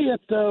Sunday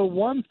at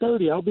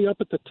 1:30, I'll be up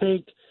at the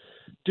tank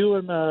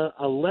doing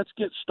a Let's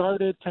Get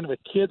Started, kind of a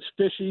kids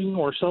fishing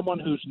or someone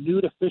who's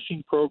new to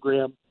fishing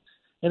program.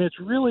 And it's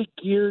really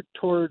geared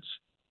towards,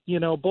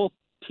 both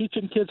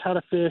teaching kids how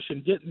to fish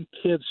and getting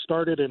kids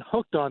started and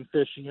hooked on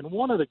fishing. And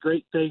one of the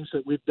great things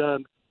that we've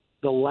done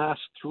the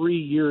last 3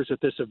 years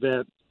at this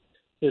event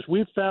is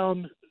we've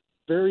found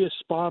various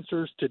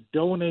sponsors to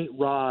donate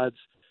rods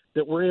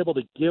that we're able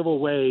to give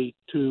away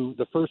to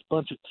the first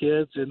bunch of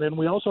kids. And then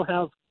we also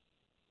have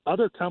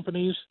other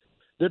companies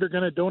that are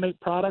going to donate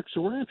products.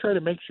 So we're going to try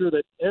to make sure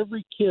that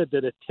every kid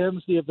that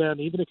attends the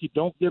event, even if you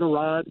don't get a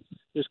rod,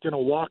 is going to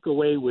walk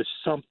away with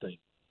something.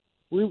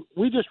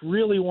 We just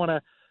really want to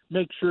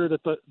make sure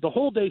that the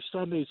whole day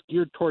Sunday is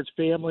geared towards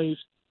families,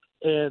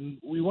 and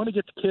we want to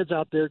get the kids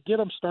out there, get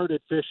them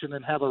started fishing,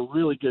 and have a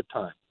really good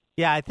time.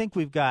 Yeah, I think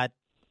we've got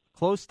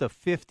close to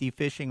 50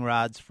 fishing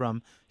rods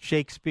from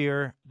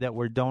Shakespeare that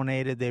were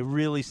donated. They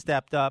really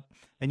stepped up.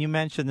 And you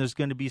mentioned there's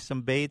going to be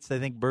some baits. I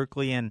think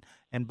Berkeley and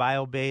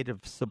BioBait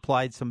have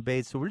supplied some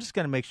baits. So we're just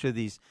going to make sure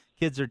these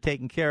kids are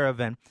taken care of.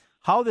 And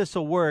how this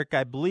will work,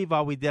 I believe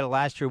how we did it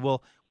last year,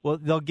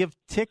 they'll give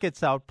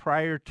tickets out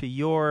prior to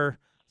your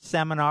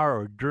seminar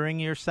or during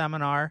your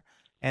seminar.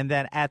 And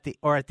then at the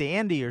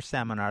end of your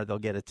seminar, they'll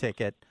get a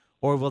ticket.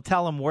 Or we'll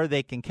tell them where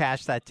they can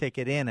cash that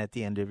ticket in at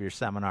the end of your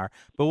seminar.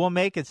 But we'll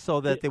make it so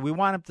that we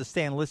want them to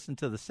stay and listen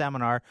to the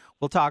seminar.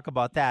 We'll talk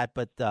about that.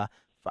 But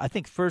I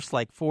think first,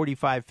 like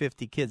 45,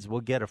 50 kids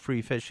will get a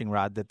free fishing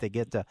rod that they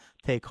get to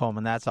take home,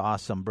 and that's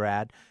awesome,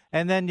 Brad.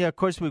 And then, of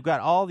course, we've got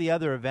all the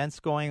other events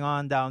going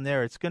on down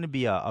there. It's going to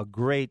be a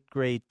great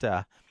place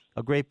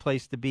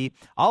to be.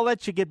 I'll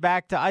let you get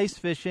back to ice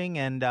fishing,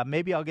 and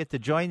maybe I'll get to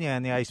join you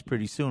on the ice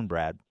pretty soon,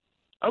 Brad.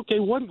 Okay,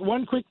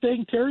 one quick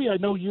thing, Terry. I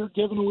know you're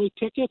giving away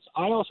tickets.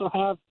 I also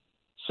have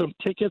some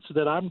tickets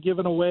that I'm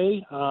giving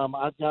away.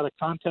 I've got a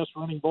contest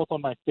running both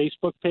on my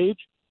Facebook page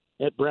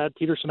at Brad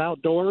Peterson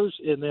Outdoors,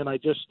 and then I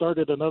just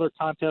started another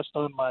contest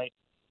on my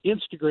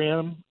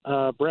Instagram,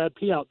 Brad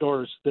P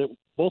Outdoors. That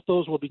both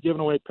those will be giving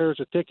away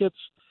pairs of tickets,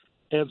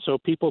 and so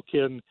people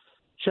can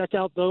check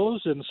out those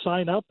and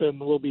sign up, and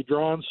we'll be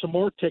drawing some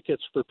more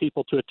tickets for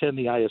people to attend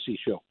the ISE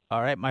show.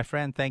 All right, my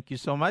friend, thank you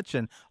so much,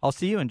 and I'll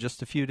see you in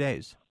just a few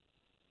days.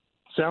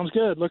 Sounds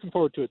good. Looking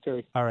forward to it,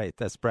 Terry. All right.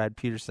 That's Brad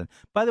Peterson.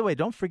 By the way,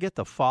 don't forget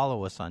to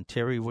follow us on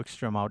Terry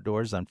Wickstrom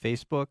Outdoors on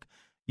Facebook.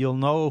 You'll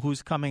know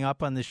who's coming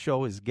up on the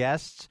show as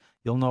guests.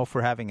 You'll know if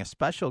we're having a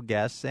special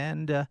guest.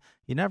 And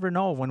you never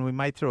know when we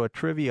might throw a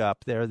trivia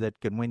up there that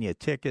can win you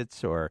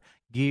tickets or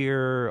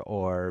gear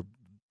or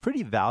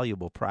pretty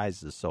valuable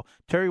prizes. So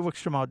Terry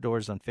Wickstrom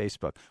Outdoors on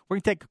Facebook. We're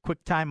going to take a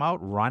quick time out.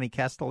 Ronnie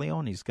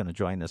Castiglione is going to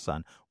join us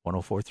on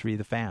 104.3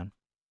 The Fan.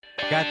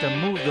 Got to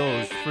move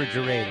those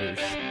refrigerators.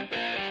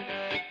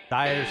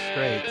 Dire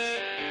Straits.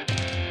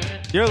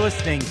 You're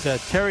listening to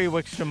Terry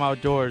Wickstrom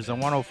Outdoors on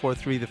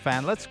 104.3 The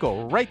Fan. Let's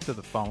go right to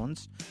the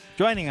phones.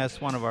 Joining us,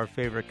 one of our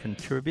favorite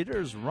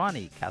contributors,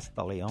 Ronnie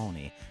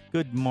Castiglione.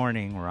 Good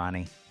morning,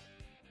 Ronnie.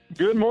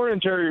 Good morning,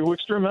 Terry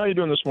Wickstrom. How are you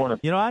doing this morning?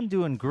 I'm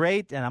doing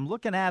great, and I'm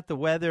looking at the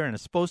weather, and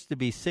it's supposed to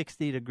be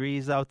 60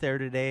 degrees out there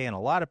today, and a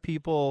lot of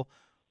people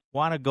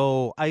want to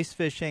go ice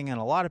fishing, and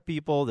a lot of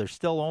people, there's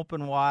still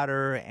open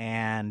water,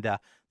 and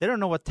they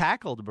don't know what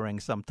tackle to bring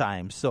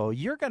sometimes. So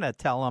you're going to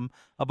tell them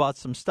about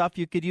some stuff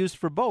you could use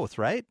for both,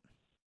 right?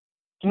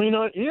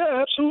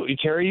 Yeah, absolutely,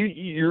 Terry.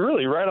 You're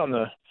really right on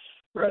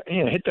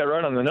hit that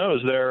right on the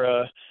nose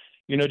there.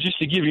 just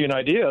to give you an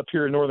idea, up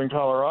here in northern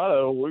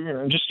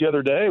Colorado, just the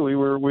other day we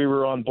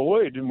were on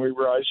Boyd and we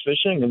were ice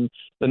fishing, and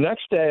the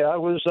next day I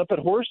was up at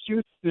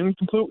Horsetooth in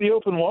completely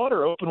open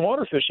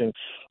water fishing.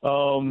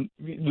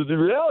 The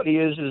reality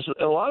is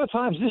a lot of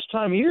times this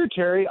time of year,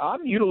 Terry,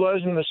 I'm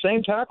utilizing the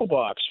same tackle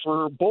box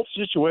for both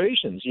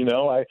situations.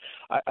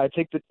 I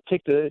take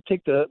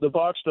the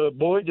box to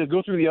Boyd to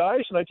go through the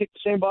ice, and I take the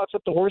same box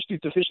up to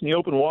Horsetooth to fish in the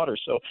open water.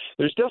 So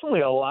there's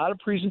definitely a lot of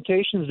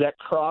presentations that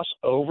cross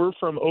over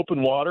from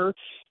open water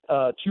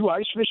to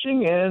ice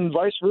fishing and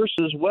vice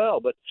versa as well.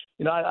 But,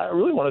 I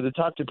really wanted to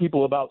talk to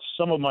people about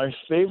some of my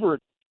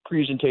favorite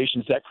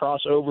presentations that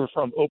cross over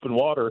from open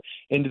water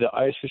into the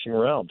ice fishing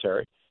realm,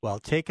 Terry. Well,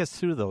 take us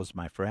through those,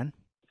 my friend.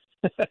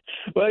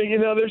 Well,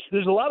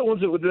 there's a lot of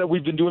ones that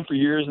we've been doing for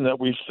years and that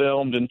we've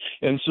filmed, and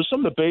so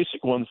some of the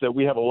basic ones that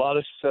we have a lot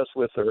of success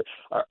with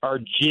are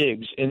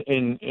jigs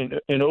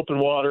in open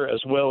water,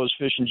 as well as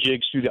fishing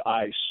jigs through the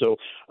ice. So,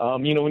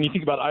 when you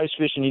think about ice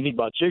fishing, you think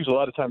about jigs. A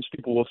lot of times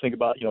people will think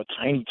about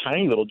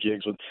tiny little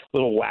jigs with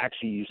little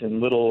waxies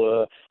and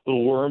little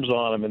worms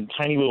on them and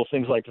tiny little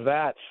things like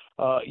that.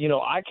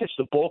 I catch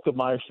the bulk of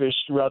my fish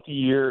throughout the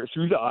year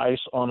through the ice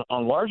on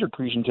larger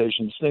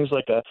presentations, things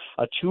like a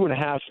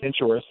 2.5 inch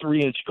or a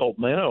 3-inch gulp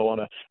minnow on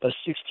a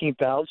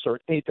 16th ounce or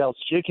 8th ounce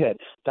jig head.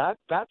 That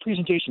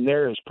presentation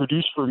there is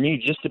produced for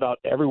me just about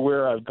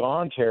everywhere I've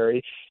gone,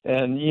 Terry.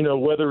 And,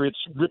 whether it's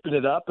ripping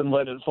it up and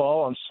letting it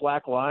fall on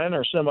slack line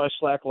or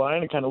semi-slack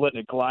line and kind of letting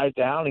it glide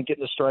down and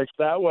getting the strikes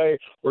that way,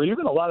 or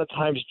even a lot of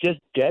times just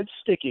dead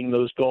sticking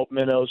those gulp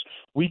minnows,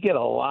 we get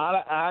a lot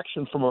of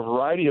action from a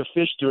variety of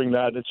fish doing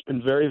that. It's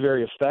been very,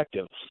 very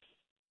effective.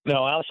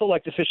 Now, I also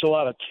like to fish a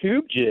lot of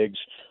tube jigs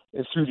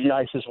through the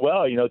ice as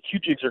well.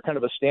 Tube jigs are kind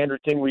of a standard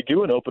thing we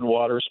do in open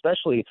water,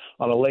 especially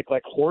on a lake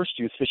like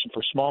Horsetooth, fishing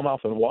for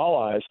smallmouth and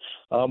walleyes.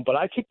 But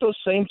I take those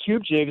same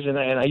tube jigs and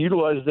I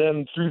utilize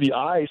them through the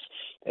ice.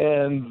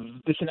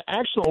 And it's an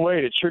excellent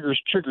way to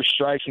trigger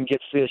strikes and get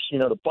fish,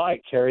 to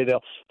bite, Terry.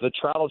 The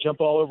trout will jump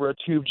all over a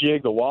tube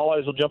jig. The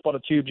walleyes will jump on a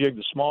tube jig.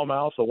 The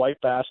smallmouth, the white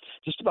bass,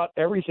 just about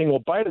everything will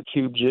bite a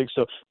tube jig.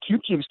 So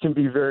tube jigs can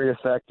be very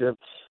effective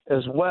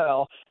as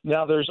well.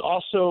 Now, there's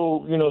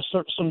also,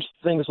 some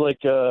things like,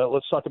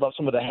 let's talk about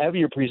some of the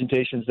heavier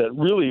presentations that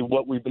really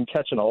what we've been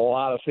catching a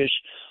lot of fish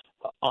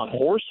on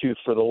Horsetooth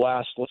for the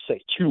last, let's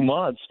say, 2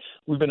 months.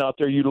 We've been out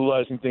there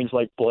utilizing things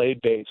like blade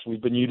baits.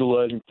 We've been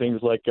utilizing things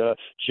like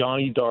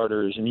Johnny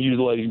darters and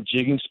utilizing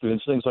jigging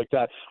spoons, things like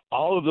that.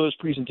 All of those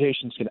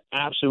presentations can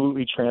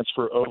absolutely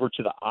transfer over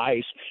to the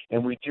ice,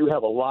 and we do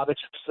have a lot of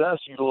success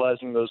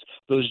utilizing those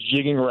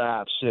jigging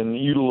wraps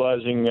and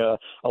utilizing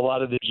a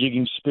lot of the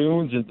jigging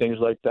spoons and things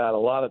like that. A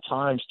lot of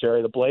times,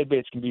 Terry, the blade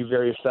baits can be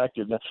very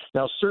effective.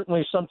 Now,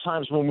 certainly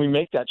sometimes when we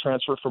make that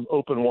transfer from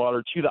open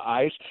water to the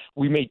ice,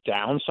 we may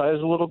downsize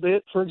a little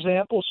bit, for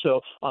example.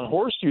 So on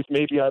Horsetooth,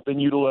 maybe I've been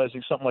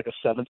utilizing something like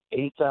a 7th,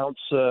 8th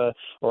ounce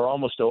or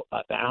almost an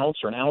ounce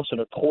or an ounce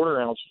and a quarter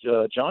ounce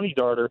Johnny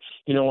darter.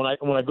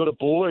 When I go to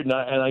Boyd and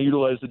I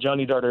utilize the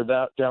Johnny darter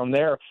down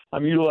there,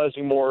 I'm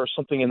utilizing more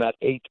something in that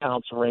 8th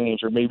ounce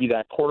range or maybe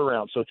that quarter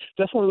ounce. So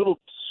definitely a little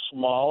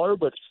smaller,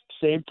 but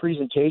same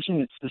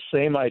presentation. It's the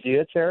same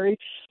idea, Terry.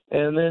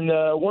 And then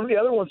one of the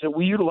other ones that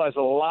we utilize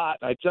a lot,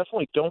 I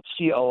definitely don't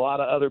see a lot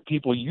of other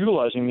people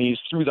utilizing these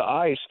through the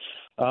ice.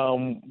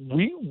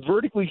 We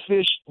vertically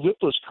fish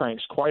lipless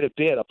cranks quite a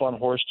bit up on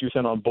Horsetooth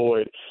and on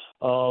Boyd.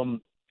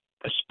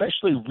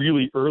 Especially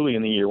really early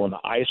in the year when the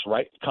ice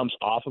comes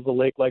off of a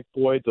lake like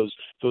Boyd, those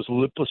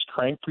lipless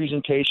crank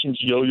presentations,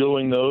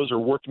 yo-yoing those or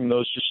working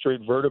those just straight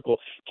vertical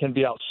can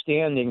be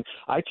outstanding.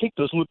 I take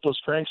those lipless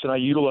cranks and I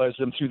utilize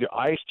them through the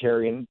ice,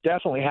 Terry, and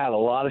definitely had a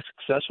lot of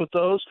success with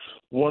those.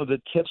 One of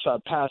the tips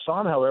I'd pass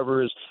on,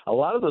 however, is a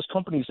lot of those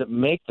companies that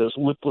make those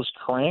lipless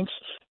cranks,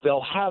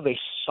 they'll have a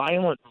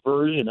silent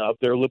version of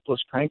their lipless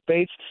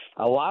crankbaits.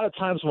 A lot of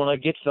times when I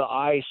get to the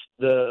ice,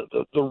 the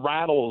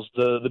rattles,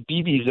 the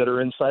BBs that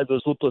are inside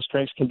those lipless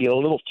cranks can be a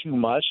little too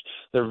much.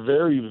 They're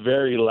very,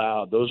 very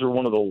loud. Those are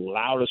one of the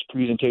loudest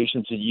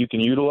presentations that you can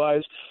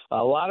utilize.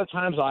 A lot of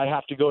times I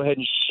have to go ahead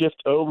and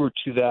shift over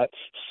to that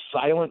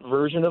silent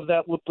version of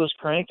that lipless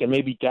crank and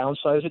maybe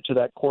downsize it to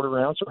that quarter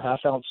ounce or half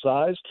ounce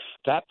size.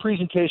 That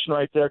presentation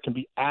right there can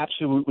be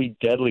absolutely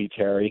deadly,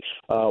 Terry.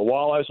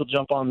 Walleyes will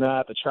jump on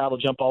that. The trout will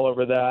jump all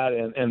over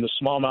that. And the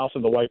smallmouth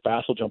and the white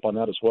bass will jump on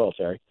that as well,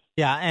 Terry.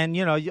 Yeah, and,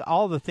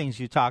 all the things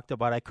you talked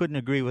about, I couldn't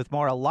agree with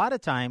more. A lot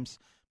of times,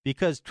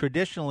 because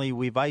traditionally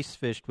we've ice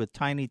fished with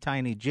tiny,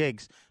 tiny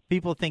jigs,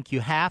 people think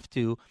you have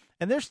to.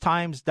 And there's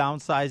times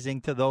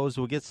downsizing to those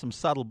will get some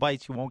subtle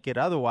bites you won't get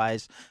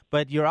otherwise,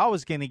 but you're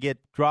always going to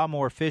draw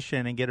more fish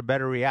in and get a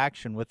better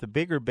reaction with the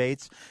bigger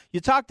baits. You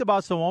talked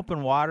about some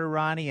open water,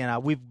 Ronnie,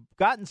 and we've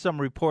gotten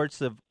some reports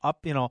of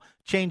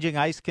changing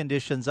ice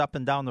conditions up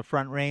and down the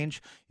Front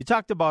Range. You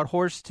talked about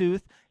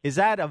Horsetooth. Is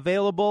that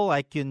available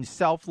like in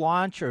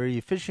self-launch, or are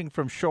you fishing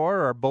from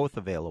shore, or both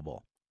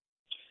available?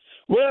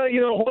 Well,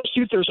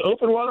 Horsetooth, there's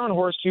open water on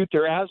Horsetooth.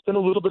 There has been a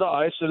little bit of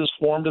ice that has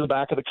formed in the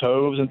back of the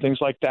coves and things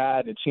like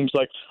that. It seems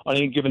like on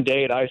any given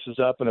day it ices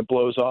up and it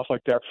blows off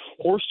like that.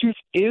 Horsetooth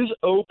is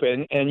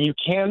open, and you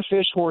can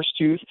fish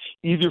Horsetooth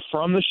either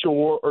from the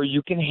shore or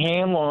you can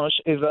hand launch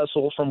a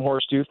vessel from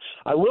Horsetooth.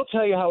 I will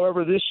tell you,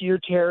 however, this year,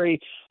 Terry,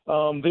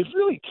 they've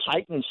really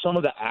tightened some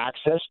of the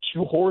access to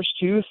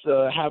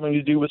Horsetooth, having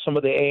to do with some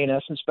of the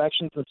A&S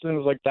inspections and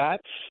things like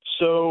that.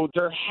 So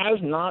there has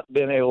not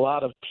been a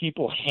lot of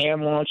people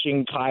hand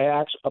launching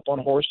kayaks up on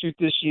Horsetooth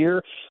this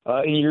year.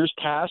 In years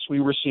past, we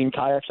were seeing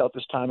kayaks out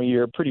this time of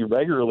year pretty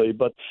regularly,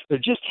 but there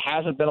just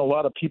hasn't been a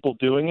lot of people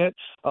doing it.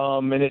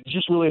 And it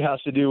just really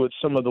has to do with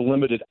some of the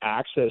limited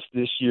access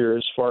this year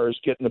as far as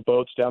getting the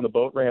boats down the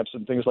boat ramps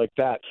and things like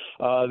that.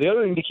 The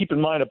other thing to keep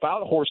in mind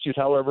about Horsetooth,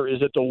 however,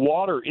 is that the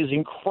water is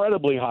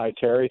incredibly high,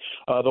 Terry.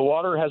 The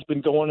water has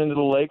been going into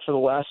the lake for the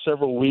last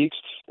several weeks,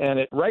 and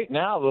right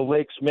now the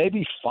lake's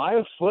maybe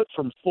 5 foot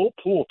from full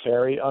pool,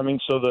 Terry. I mean,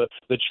 so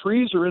the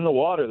trees are in the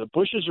water, the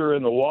bushes are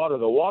in the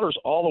water's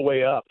all the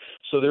way up.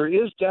 So there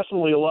is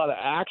definitely a lot of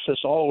access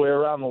all the way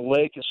around the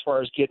lake as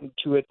far as getting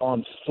to it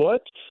on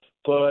foot.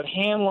 But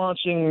hand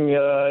launching,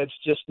 it's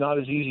just not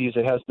as easy as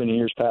it has been in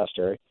years past,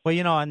 Terry.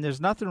 Well, and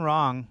there's nothing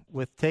wrong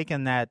with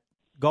taking that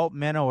gulp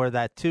minnow or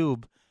that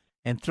tube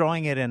and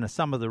throwing it into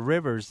some of the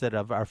rivers that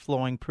are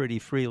flowing pretty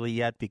freely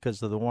yet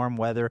because of the warm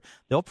weather.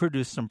 They'll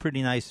produce some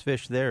pretty nice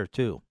fish there,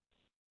 too.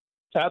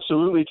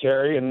 Absolutely,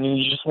 Terry. And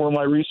just one of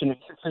my recent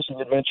fishing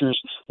adventures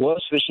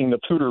was fishing the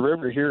Poudre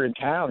River here in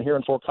town, here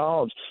in Fort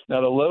Collins. Now,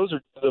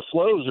 the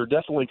flows are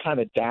definitely kind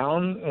of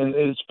down, and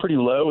it's pretty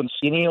low and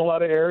skinny in a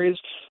lot of areas.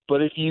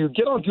 But if you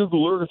get on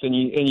Google Earth and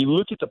you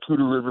look at the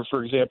Poudre River,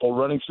 for example,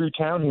 running through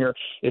town here,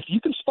 if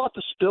you can spot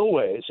the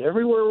spillways,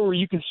 everywhere where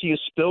you can see a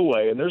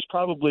spillway, and there's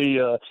probably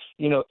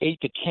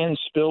 8 to 10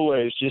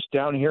 spillways just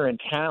down here in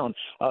town,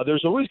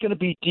 there's always going to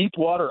be deep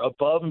water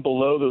above and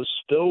below those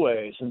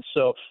spillways. And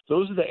so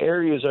those are the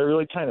areas I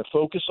really kind of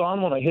focus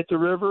on when I hit the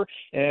river.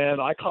 And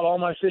I caught all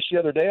my fish the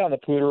other day on the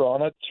Poudre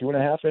on a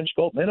 2.5-inch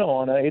gulp minnow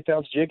on an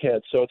 1/8-ounce jig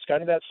head. So it's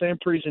kind of that same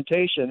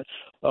presentation,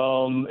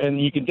 and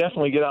you can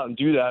definitely get out and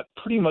do that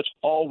pretty much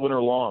all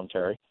winter long,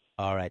 Terry.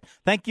 All right.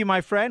 Thank you,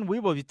 my friend. We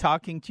will be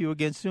talking to you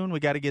again soon.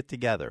 We got to get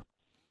together.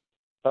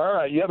 All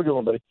right. You have a good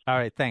one, buddy. All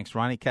right. Thanks.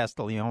 Ronnie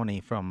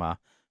Castiglione from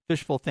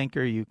Fishful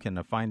Thinker. You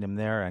can find him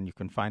there, and you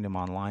can find him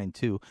online,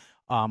 too.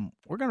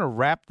 We're going to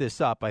wrap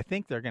this up. I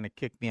think they're going to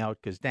kick me out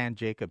because Dan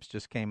Jacobs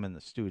just came in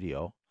the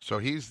studio. So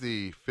he's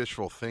the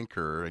fishful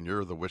thinker, and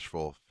you're the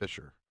wishful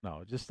fisher.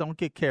 No, just don't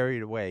get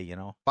carried away,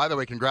 By the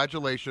way,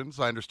 congratulations.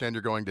 I understand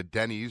you're going to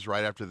Denny's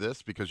right after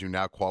this because you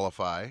now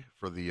qualify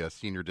for the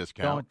senior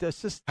discount.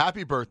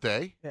 Happy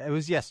birthday. It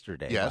was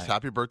yesterday. Yes,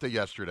 happy birthday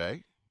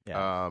yesterday.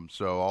 Yeah.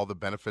 So all the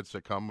benefits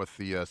that come with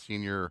the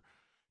senior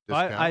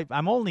discount.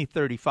 I'm only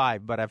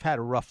 35, but I've had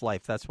a rough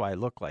life. That's why I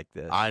look like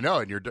this. I know,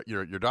 and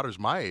your daughter's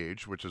my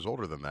age, which is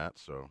older than that.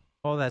 So.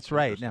 Oh, that's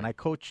right, and I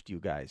coached you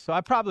guys. So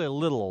I'm probably a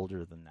little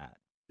older than that.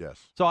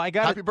 Yes. So I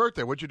got happy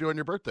birthday. What'd you do on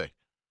your birthday?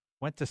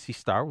 Went to see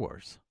Star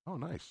Wars. Oh,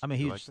 nice. I'm a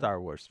huge Star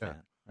Wars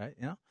fan, right?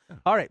 Yeah.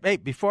 All right. Hey,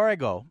 before I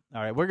go,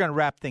 all right, we're going to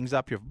wrap things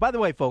up here. By the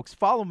way, folks,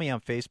 follow me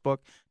on Facebook,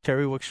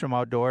 Terry Wickstrom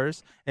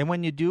Outdoors. And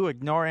when you do,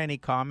 ignore any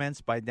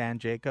comments by Dan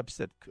Jacobs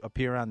that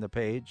appear on the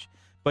page.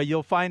 But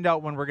you'll find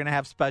out when we're going to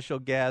have special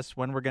guests,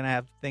 when we're going to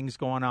have things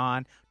going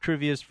on,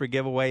 trivias for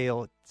giveaway.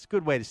 It's a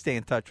good way to stay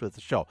in touch with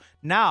the show.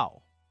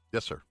 Now.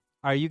 Yes, sir.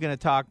 Are you going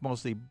to talk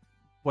mostly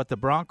what the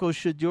Broncos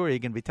should do, or are you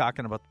going to be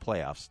talking about the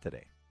playoffs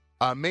today?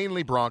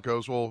 Mainly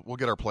Broncos. We'll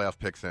get our playoff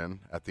picks in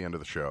at the end of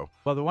the show.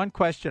 Well, the one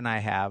question I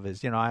have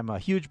is, I'm a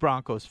huge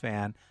Broncos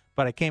fan,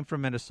 but I came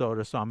from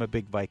Minnesota, so I'm a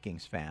big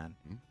Vikings fan.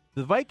 Mm-hmm.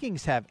 Do the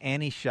Vikings have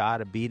any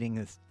shot of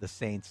beating the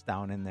Saints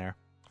down in there?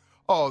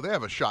 Oh, they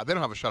have a shot. They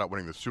don't have a shot at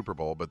winning the Super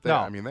Bowl, but they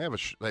have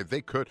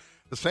they could.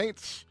 The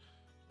Saints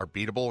are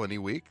beatable any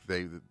week.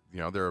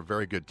 They're a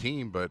very good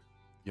team, but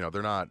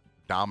they're not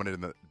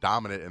dominant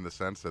in the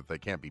sense that they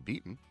can't be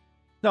beaten.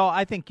 No,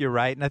 I think you're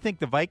right, and I think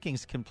the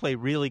Vikings can play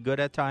really good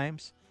at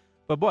times.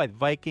 But, boy, the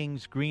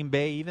Vikings, Green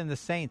Bay, even the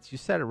Saints, you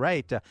said it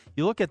right.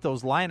 You look at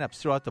those lineups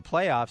throughout the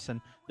playoffs, and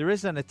there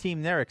isn't a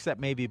team there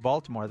except maybe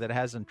Baltimore that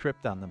hasn't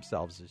tripped on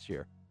themselves this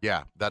year.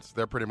 Yeah,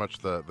 they're pretty much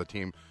the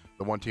team,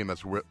 the one team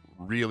that's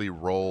really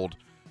rolled.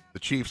 The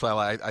Chiefs,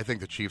 I think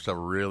the Chiefs have a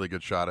really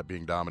good shot at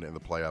being dominant in the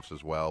playoffs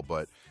as well.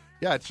 But,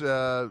 yeah, it's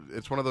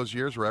one of those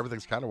years where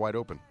everything's kind of wide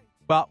open.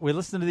 Well, we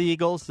listen to the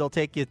Eagles. They'll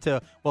take you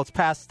to, it's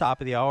past the top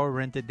of the hour.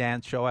 We're into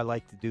Dan's show. I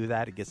like to do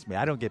that. It gets me.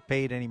 I don't get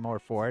paid anymore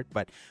for it,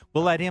 but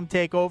we'll let him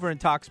take over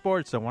and talk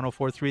sports on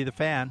 104.3 The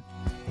Fan.